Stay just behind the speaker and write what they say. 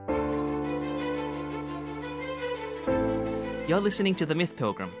You're listening to The Myth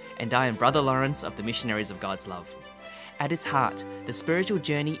Pilgrim, and I am Brother Lawrence of the Missionaries of God's Love. At its heart, the spiritual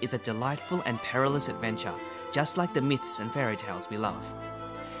journey is a delightful and perilous adventure, just like the myths and fairy tales we love.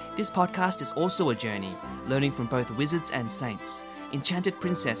 This podcast is also a journey, learning from both wizards and saints, enchanted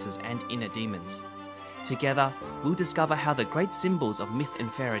princesses and inner demons. Together, we'll discover how the great symbols of myth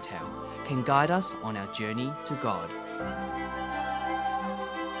and fairy tale can guide us on our journey to God.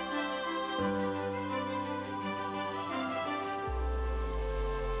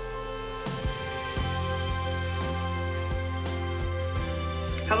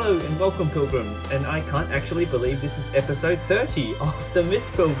 Hello and welcome, Pilgrims, and I can't actually believe this is episode 30 of The Myth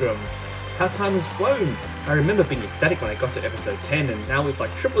Pilgrim. How time has flown! I remember being ecstatic when I got to episode 10, and now we've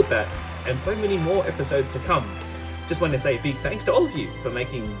tripled that, and so many more episodes to come. Just want to say a big thanks to all of you for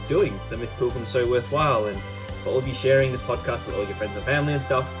making doing The Myth Pilgrim so worthwhile, and for all of you sharing this podcast with all your friends and family and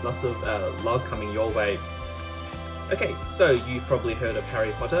stuff. Lots of love coming your way. Okay, so you've probably heard of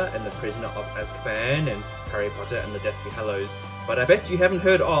Harry Potter and the Prisoner of Azkaban and Harry Potter and the Deathly Hallows, but I bet you haven't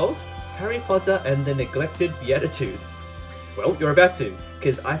heard of Harry Potter and the Neglected Beatitudes. Well, you're about to,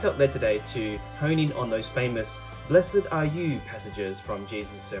 because I felt led today to hone in on those famous "Blessed are you" passages from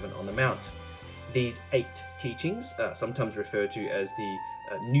Jesus' Sermon on the Mount. These 8 teachings, sometimes referred to as the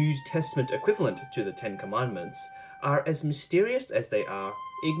New Testament equivalent to the 10 Commandments, are as mysterious as they are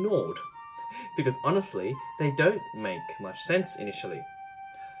ignored. Because honestly, they don't make much sense initially.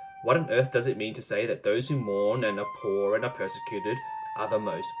 What on earth does it mean to say that those who mourn and are poor and are persecuted are the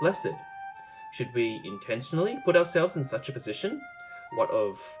most blessed? Should we intentionally put ourselves in such a position? What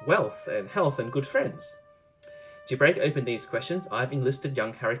of wealth and health and good friends? To break open these questions, I've enlisted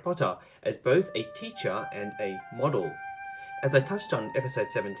young Harry Potter as both a teacher and a model. As I touched on episode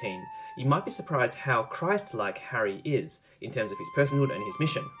 17, you might be surprised how Christ-like Harry is in terms of his personhood and his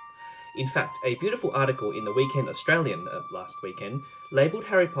mission. In fact, a beautiful article in the Weekend Australian last weekend labelled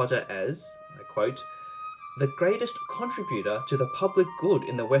Harry Potter as, I quote, "the greatest contributor to the public good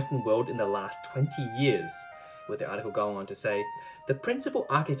in the Western world in the last 20 years, with the article going on to say, "The principal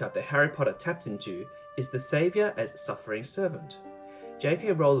archetype that Harry Potter taps into is the saviour as suffering servant.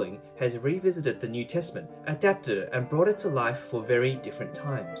 J.K. Rowling has revisited the New Testament, adapted it and brought it to life for very different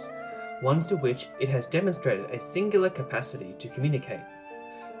times, ones to which it has demonstrated a singular capacity to communicate.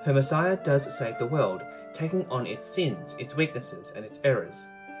 Her Messiah does save the world, taking on its sins, its weaknesses, and its errors.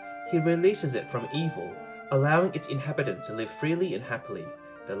 He releases it from evil, allowing its inhabitants to live freely and happily.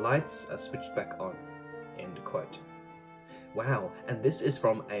 The lights are switched back on." End quote. Wow, and this is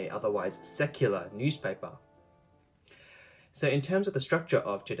from a otherwise secular newspaper. So in terms of the structure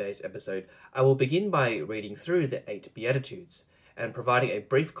of today's episode, I will begin by reading through the 8 Beatitudes and providing a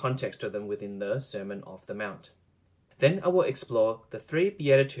brief context to them within the Sermon on the Mount. Then I will explore the 3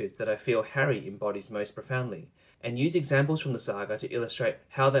 Beatitudes that I feel Harry embodies most profoundly, and use examples from the saga to illustrate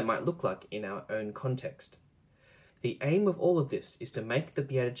how they might look like in our own context. The aim of all of this is to make the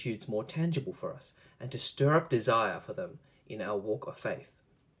Beatitudes more tangible for us, and to stir up desire for them in our walk of faith.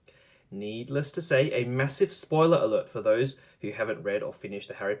 Needless to say, a massive spoiler alert for those who haven't read or finished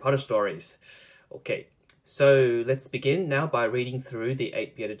the Harry Potter stories. Okay, so let's begin now by reading through the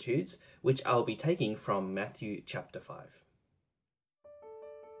 8 Beatitudes, which I'll be taking from Matthew chapter 5.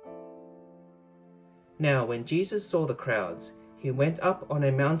 Now, when Jesus saw the crowds, he went up on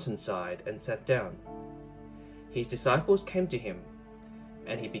a mountainside and sat down. His disciples came to him,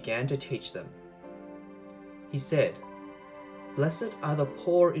 and he began to teach them. He said, "Blessed are the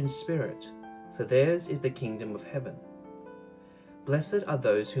poor in spirit, for theirs is the kingdom of heaven. Blessed are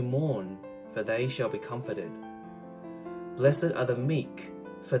those who mourn, for they shall be comforted. Blessed are the meek,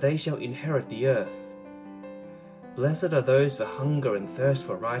 for they shall inherit the earth. Blessed are those who hunger and thirst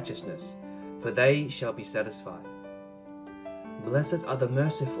for righteousness, for they shall be satisfied. Blessed are the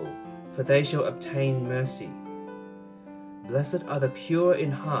merciful, for they shall obtain mercy. Blessed are the pure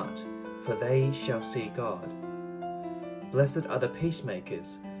in heart, for they shall see God. Blessed are the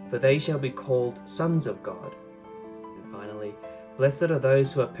peacemakers, for they shall be called sons of God. And finally, blessed are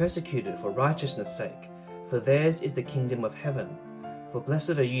those who are persecuted for righteousness' sake, for theirs is the kingdom of heaven. For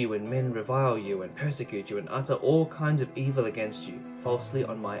blessed are you when men revile you and persecute you and utter all kinds of evil against you, falsely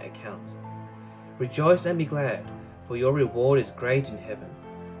on my account. Rejoice and be glad, for your reward is great in heaven,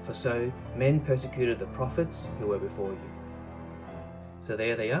 for so men persecuted the prophets who were before you." So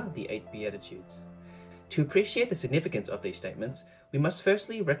there they are, the 8 Beatitudes. To appreciate the significance of these statements, we must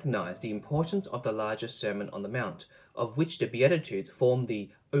firstly recognize the importance of the larger Sermon on the Mount, of which the Beatitudes form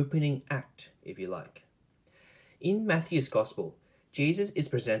the opening act, if you like. In Matthew's Gospel, Jesus is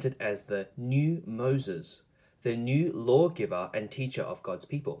presented as the new Moses, the new lawgiver and teacher of God's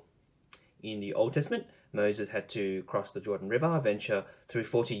people. In the Old Testament, Moses had to cross the Jordan River, venture through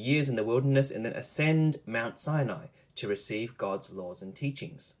 40 years in the wilderness, and then ascend Mount Sinai to receive God's laws and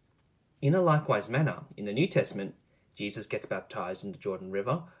teachings. In a likewise manner, in the New Testament, Jesus gets baptized in the Jordan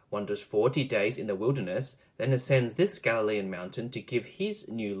River, wanders 40 days in the wilderness, then ascends this Galilean mountain to give his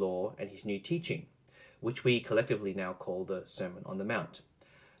new law and his new teaching, which we collectively now call the Sermon on the Mount.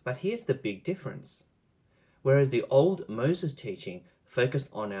 But here's the big difference. Whereas the old Moses teaching focused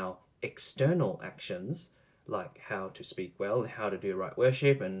on our external actions, like how to speak well and how to do right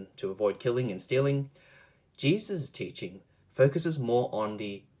worship and to avoid killing and stealing, Jesus' teaching focuses more on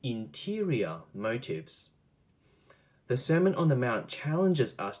the interior motives. The Sermon on the Mount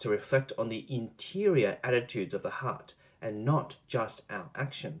challenges us to reflect on the interior attitudes of the heart and not just our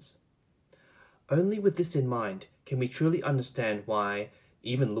actions. Only with this in mind can we truly understand why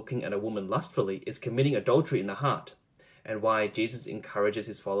even looking at a woman lustfully is committing adultery in the heart, and why Jesus encourages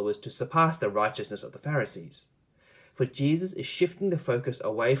his followers to surpass the righteousness of the Pharisees. For Jesus is shifting the focus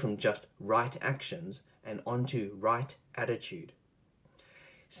away from just right actions and onto right attitude.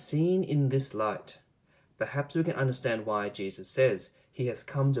 Seen in this light, perhaps we can understand why Jesus says he has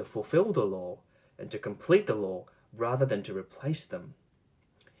come to fulfill the law and to complete the law rather than to replace them.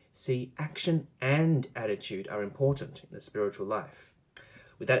 See, action and attitude are important in the spiritual life.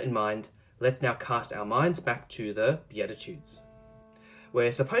 With that in mind, let's now cast our minds back to the Beatitudes.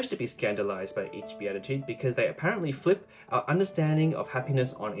 We're supposed to be scandalized by each Beatitude because they apparently flip our understanding of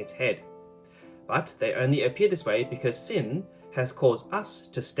happiness on its head. But they only appear this way because sin has caused us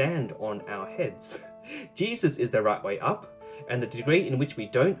to stand on our heads. Jesus is the right way up, and the degree in which we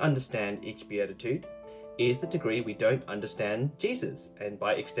don't understand each Beatitude is the degree we don't understand Jesus, and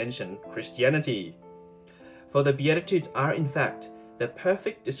by extension, Christianity. For the Beatitudes are in fact the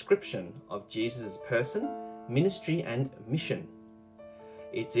perfect description of Jesus' person, ministry, and mission.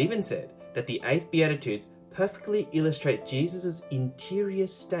 It's even said that the 8 Beatitudes perfectly illustrate Jesus' interior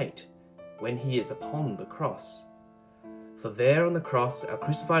state when he is upon the cross. For there on the cross, our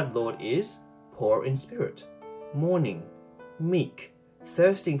crucified Lord is poor in spirit, mourning, meek,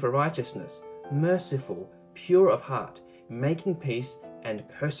 thirsting for righteousness, merciful, pure of heart, making peace, and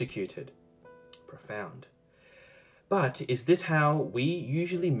persecuted. Profound. But is this how we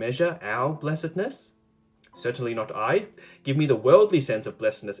usually measure our blessedness? Certainly not I. Give me the worldly sense of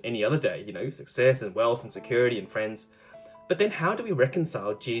blessedness any other day, success and wealth and security and friends. But then how do we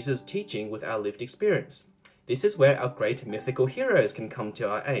reconcile Jesus' teaching with our lived experience? This is where our great mythical heroes can come to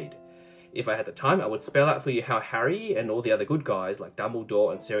our aid. If I had the time, I would spell out for you how Harry and all the other good guys like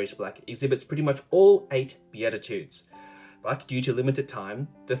Dumbledore and Sirius Black exhibits pretty much all 8 Beatitudes. But due to limited time,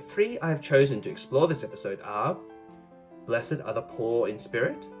 the 3 I have chosen to explore this episode are: Blessed are the poor in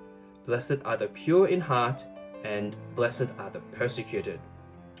spirit, blessed are the pure in heart, and blessed are the persecuted.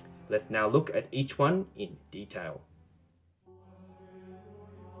 Let's now look at each one in detail.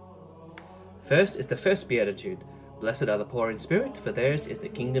 First is the first Beatitude, Blessed are the poor in spirit, for theirs is the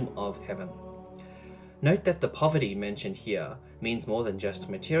kingdom of heaven. Note that the poverty mentioned here means more than just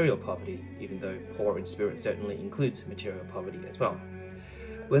material poverty, even though poor in spirit certainly includes material poverty as well.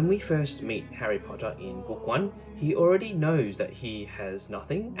 When we first meet Harry Potter in Book 1, he already knows that he has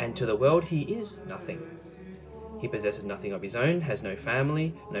nothing, and to the world he is nothing. He possesses nothing of his own, has no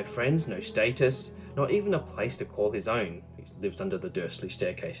family, no friends, no status, not even a place to call his own. He lives under the Dursley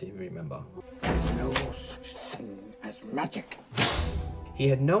staircase, if you remember. There's no such thing as magic. He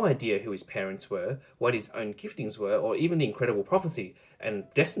had no idea who his parents were, what his own giftings were, or even the incredible prophecy and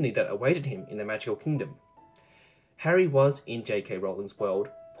destiny that awaited him in the magical kingdom. Harry was, in J.K. Rowling's world,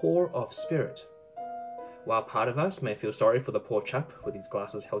 poor of spirit. While part of us may feel sorry for the poor chap with his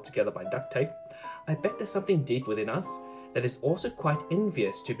glasses held together by duct tape, I bet there's something deep within us that is also quite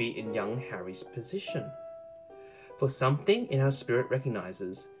envious to be in young Harry's position. For something in our spirit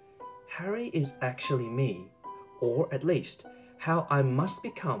recognizes, Harry is actually me, or at least how I must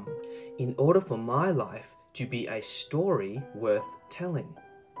become in order for my life to be a story worth telling.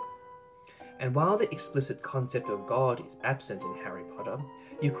 And while the explicit concept of God is absent in Harry Potter,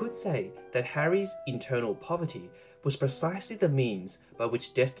 you could say that Harry's internal poverty was precisely the means by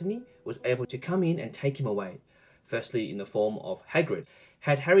which destiny was able to come in and take him away, firstly in the form of Hagrid.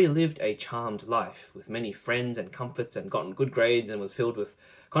 Had Harry lived a charmed life, with many friends and comforts and gotten good grades and was filled with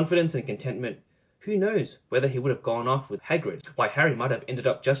confidence and contentment, who knows whether he would have gone off with Hagrid? Why, Harry might have ended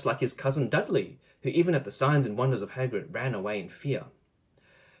up just like his cousin Dudley, who even at the signs and wonders of Hagrid ran away in fear.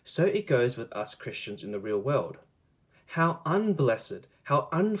 So it goes with us Christians in the real world. How unblessed, how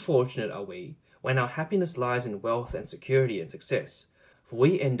unfortunate are we when our happiness lies in wealth and security and success, for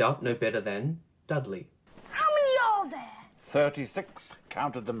we end up no better than Dudley. How many are there? 36.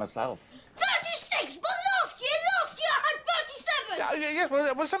 Counted them myself. 36? But last year I had 37! Yes,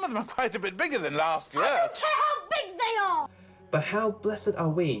 well, some of them are quite a bit bigger than last year. I don't care how big they are! But how blessed are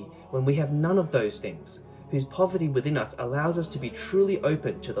we when we have none of those things, whose poverty within us allows us to be truly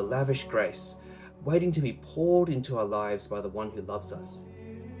open to the lavish grace, waiting to be poured into our lives by the one who loves us.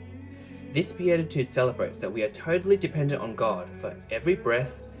 This Beatitude celebrates that we are totally dependent on God for every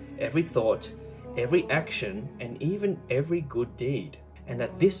breath, every thought, every action, and even every good deed, and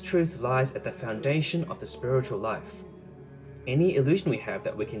that this truth lies at the foundation of the spiritual life. Any illusion we have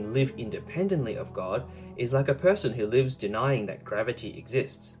that we can live independently of God is like a person who lives denying that gravity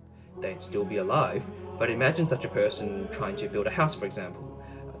exists. They'd still be alive, but imagine such a person trying to build a house, for example.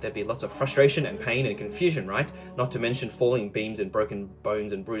 There'd be lots of frustration and pain and confusion, right? Not to mention falling beams and broken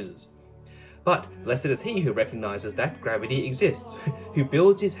bones and bruises. But blessed is he who recognizes that gravity exists, who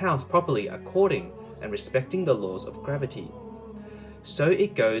builds his house properly according and respecting the laws of gravity. So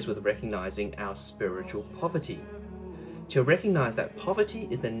it goes with recognizing our spiritual poverty. To recognize that poverty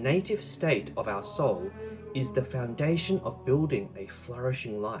is the native state of our soul is the foundation of building a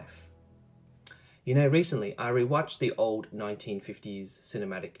flourishing life. You know, recently I rewatched the old 1950s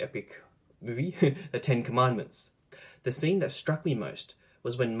cinematic epic movie, The Ten Commandments. The scene that struck me most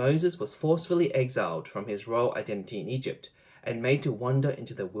was when Moses was forcefully exiled from his royal identity in Egypt and made to wander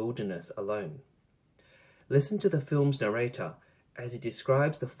into the wilderness alone. Listen to the film's narrator as he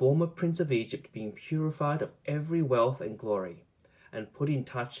describes the former prince of Egypt being purified of every wealth and glory and put in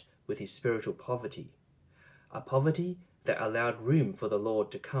touch with his spiritual poverty, a poverty that allowed room for the Lord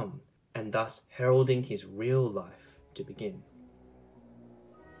to come and thus heralding his real life to begin.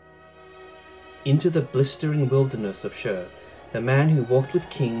 Into the blistering wilderness of Shur, the man who walked with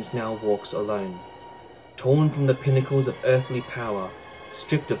kings now walks alone, torn from the pinnacles of earthly power,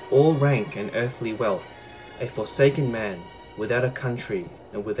 stripped of all rank and earthly wealth, a forsaken man, without a country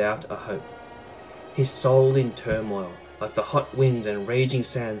and without a hope. His soul in turmoil, like the hot winds and raging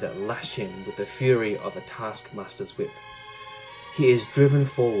sands that lash him with the fury of a taskmaster's whip. He is driven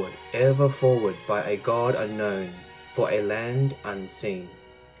forward, ever forward, by a God unknown, for a land unseen.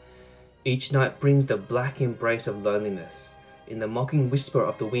 Each night brings the black embrace of loneliness. In the mocking whisper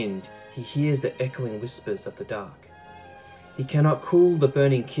of the wind, he hears the echoing whispers of the dark. He cannot cool the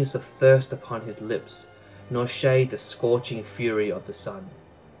burning kiss of thirst upon his lips, nor shade the scorching fury of the sun.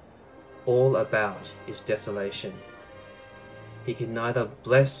 All about is desolation. He can neither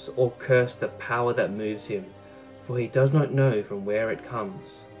bless or curse the power that moves him, for he does not know from where it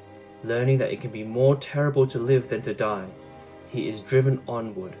comes. Learning that it can be more terrible to live than to die, he is driven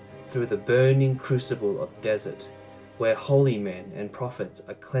onward through the burning crucible of desert, where holy men and prophets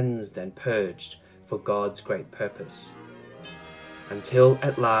are cleansed and purged for God's great purpose. Until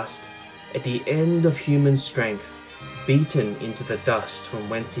at last, at the end of human strength, beaten into the dust from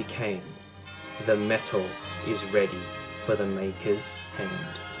whence he came, the metal is ready for the Maker's hand.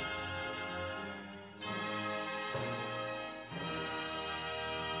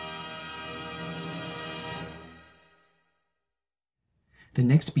 The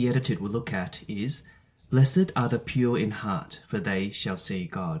next beatitude we'll look at is, "Blessed are the pure in heart, for they shall see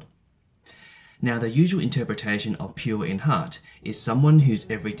God." Now, the usual interpretation of pure in heart is someone whose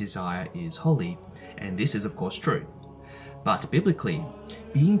every desire is holy, and this is of course true. But biblically,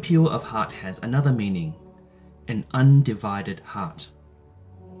 being pure of heart has another meaning, an undivided heart.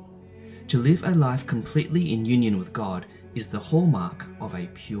 To live a life completely in union with God is the hallmark of a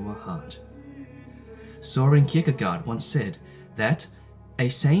pure heart. Soren Kierkegaard once said that a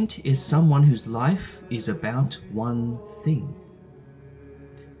saint is someone whose life is about one thing.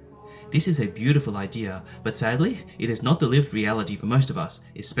 This is a beautiful idea, but sadly, it is not the lived reality for most of us,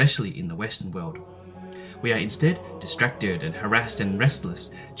 especially in the Western world. We are instead distracted and harassed and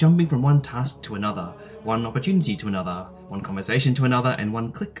restless, jumping from one task to another, one opportunity to another, one conversation to another, and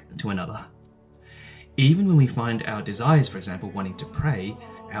one click to another. Even when we find our desires, for example, wanting to pray,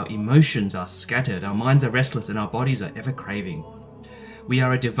 our emotions are scattered, our minds are restless, and our bodies are ever craving. We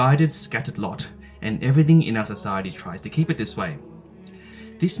are a divided, scattered lot, and everything in our society tries to keep it this way.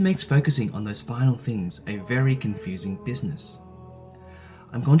 This makes focusing on those final things a very confusing business.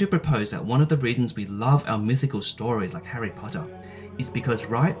 I'm going to propose that one of the reasons we love our mythical stories like Harry Potter is because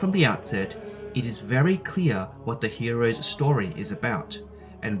right from the outset, it is very clear what the hero's story is about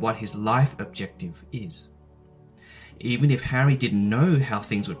and what his life objective is. Even if Harry didn't know how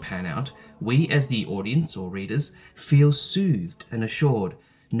things would pan out, we as the audience or readers feel soothed and assured,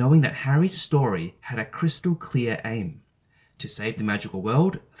 knowing that Harry's story had a crystal clear aim: to save the magical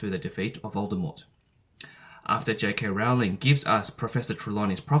world through the defeat of Voldemort. After J.K. Rowling gives us Professor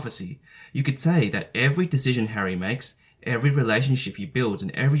Trelawney's prophecy, you could say that every decision Harry makes, Every relationship he builds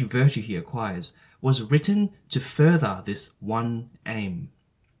and every virtue he acquires was written to further this one aim.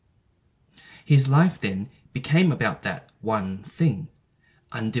 His life then became about that one thing,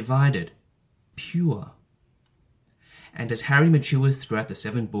 undivided, pure. And as Harry matures throughout the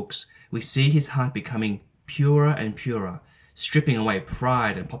 7 books, we see his heart becoming purer and purer, stripping away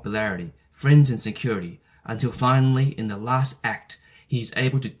pride and popularity, friends and security, until finally, in the last act, he is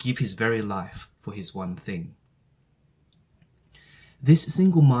able to give his very life for his one thing. This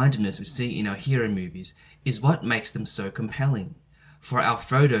single-mindedness we see in our hero movies is what makes them so compelling. For our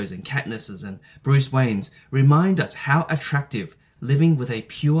Frodos and Katnisses and Bruce Waynes remind us how attractive living with a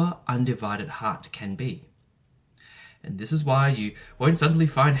pure, undivided heart can be. And this is why you won't suddenly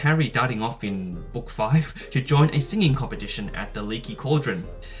find Harry darting off in Book 5 to join a singing competition at the Leaky Cauldron.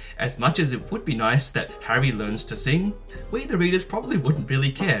 As much as it would be nice that Harry learns to sing, we the readers probably wouldn't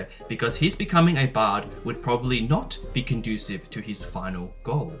really care, because his becoming a bard would probably not be conducive to his final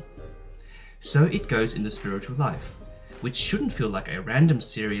goal. So it goes in the spiritual life, which shouldn't feel like a random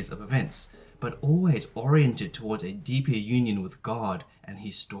series of events, but always oriented towards a deeper union with God and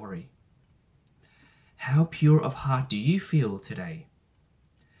his story. How pure of heart do you feel today?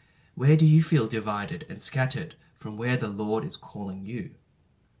 Where do you feel divided and scattered from where the Lord is calling you?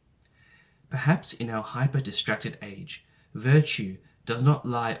 Perhaps in our hyper-distracted age, virtue does not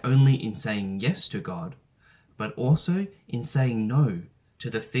lie only in saying yes to God, but also in saying no to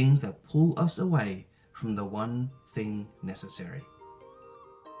the things that pull us away from the one thing necessary.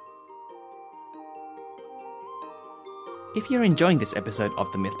 If you're enjoying this episode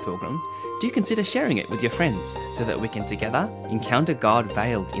of The Myth Pilgrim, do consider sharing it with your friends so that we can together encounter God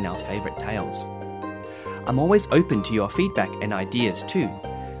veiled in our favourite tales. I'm always open to your feedback and ideas too,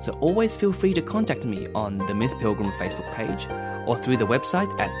 so always feel free to contact me on the Myth Pilgrim Facebook page or through the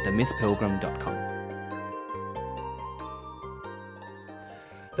website at themythpilgrim.com.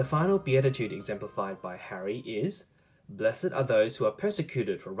 The final beatitude exemplified by Harry is, "Blessed are those who are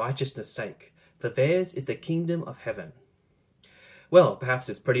persecuted for righteousness' sake, for theirs is the kingdom of heaven." Well, perhaps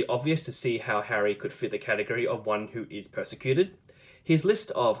it's pretty obvious to see how Harry could fit the category of one who is persecuted. His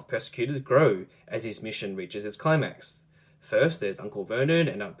list of persecutors grow as his mission reaches its climax. First, there's Uncle Vernon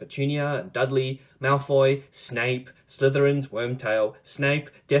and Aunt Petunia and Dudley, Malfoy, Snape, Slytherin's Wormtail, Snape,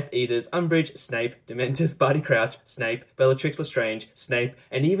 Death Eaters, Umbridge, Snape, Dementors, Barty Crouch, Snape, Bellatrix Lestrange, Snape,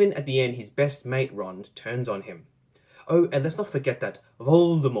 and even at the end his best mate Ron turns on him. Oh, and let's not forget that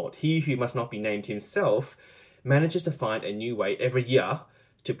Voldemort, he who must not be named himself, manages to find a new way every year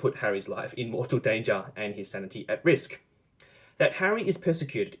to put Harry's life in mortal danger and his sanity at risk. That Harry is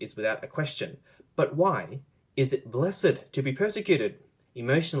persecuted is without a question, but why is it blessed to be persecuted?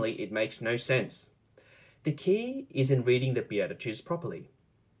 Emotionally, it makes no sense. The key is in reading the Beatitudes properly.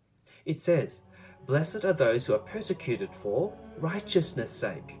 It says, "Blessed are those who are persecuted for righteousness'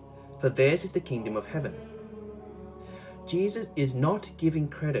 sake, for theirs is the kingdom of heaven." Jesus is not giving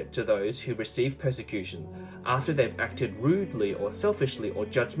credit to those who receive persecution after they've acted rudely or selfishly or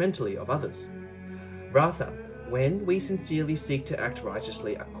judgmentally of others. Rather, when we sincerely seek to act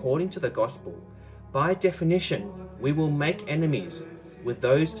righteously according to the gospel, by definition, we will make enemies with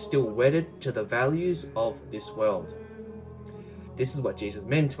those still wedded to the values of this world. This is what Jesus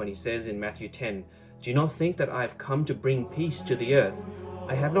meant when he says in Matthew 10, "Do not think that I have come to bring peace to the earth.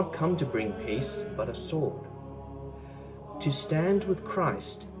 I have not come to bring peace, but a sword." To stand with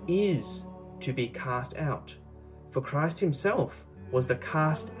Christ is to be cast out, for Christ himself was the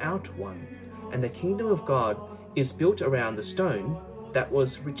cast out one, and the kingdom of God is built around the stone that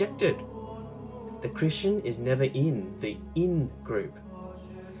was rejected. The Christian is never in the in group.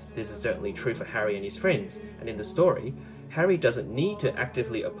 This is certainly true for Harry and his friends, and in the story, Harry doesn't need to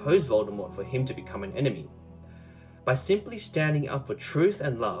actively oppose Voldemort for him to become an enemy. By simply standing up for truth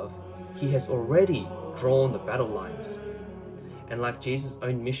and love, he has already drawn the battle lines. And like Jesus'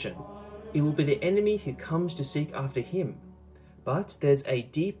 own mission, it will be the enemy who comes to seek after him. But there's a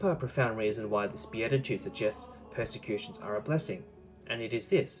deeper, profound reason why this beatitude suggests persecutions are a blessing, and it is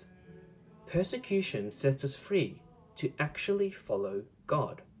this. Persecution sets us free to actually follow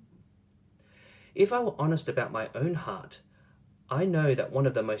God. If I were honest about my own heart, I know that one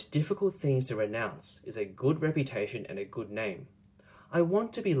of the most difficult things to renounce is a good reputation and a good name. I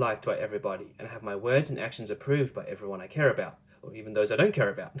want to be liked by everybody and have my words and actions approved by everyone I care about, or even those I don't care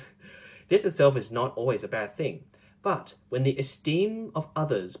about. This itself is not always a bad thing, but when the esteem of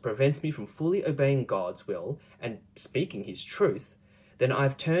others prevents me from fully obeying God's will and speaking his truth, then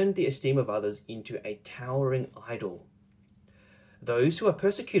I've turned the esteem of others into a towering idol. Those who are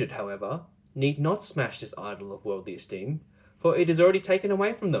persecuted, however, need not smash this idol of worldly esteem, for it is already taken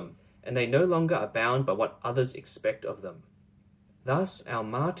away from them, and they no longer are bound by what others expect of them. Thus, our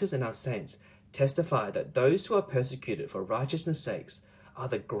martyrs and our saints testify that those who are persecuted for righteousness' sakes are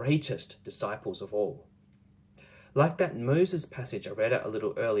the greatest disciples of all. Like that Moses passage I read out a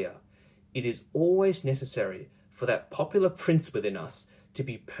little earlier, it is always necessary for that popular prince within us to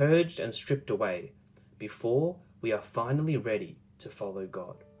be purged and stripped away before we are finally ready to follow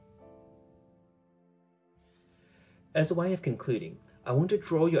God. As a way of concluding, I want to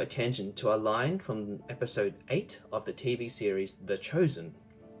draw your attention to a line from episode 8 of the TV series The Chosen.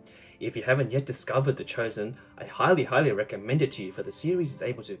 If you haven't yet discovered The Chosen, I highly recommend it to you, for the series is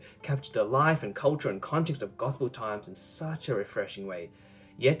able to capture the life and culture and context of gospel times in such a refreshing way,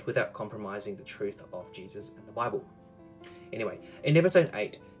 yet without compromising the truth of Jesus and the Bible. Anyway, in episode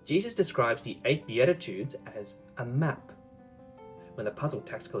 8, Jesus describes the 8 Beatitudes as a map. When the puzzled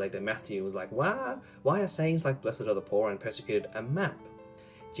tax collector Matthew was like, why are sayings like blessed are the poor and persecuted a map?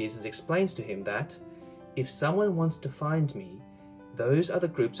 Jesus explains to him that if someone wants to find me, those are the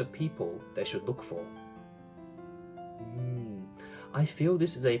groups of people they should look for. I feel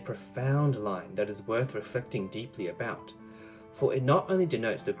this is a profound line that is worth reflecting deeply about, for it not only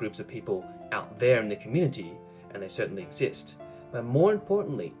denotes the groups of people out there in the community, and they certainly exist, but more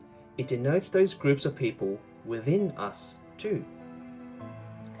importantly, it denotes those groups of people within us too.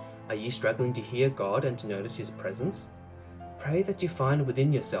 Are you struggling to hear God and to notice His presence? Pray that you find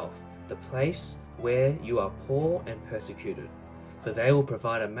within yourself the place where you are poor and persecuted, for they will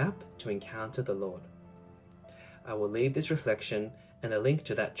provide a map to encounter the Lord. I will leave this reflection and a link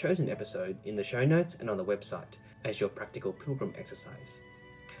to that Chosen episode in the show notes and on the website as your practical pilgrim exercise.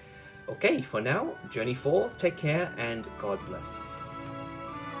 Okay, for now, journey forth, take care, and God bless.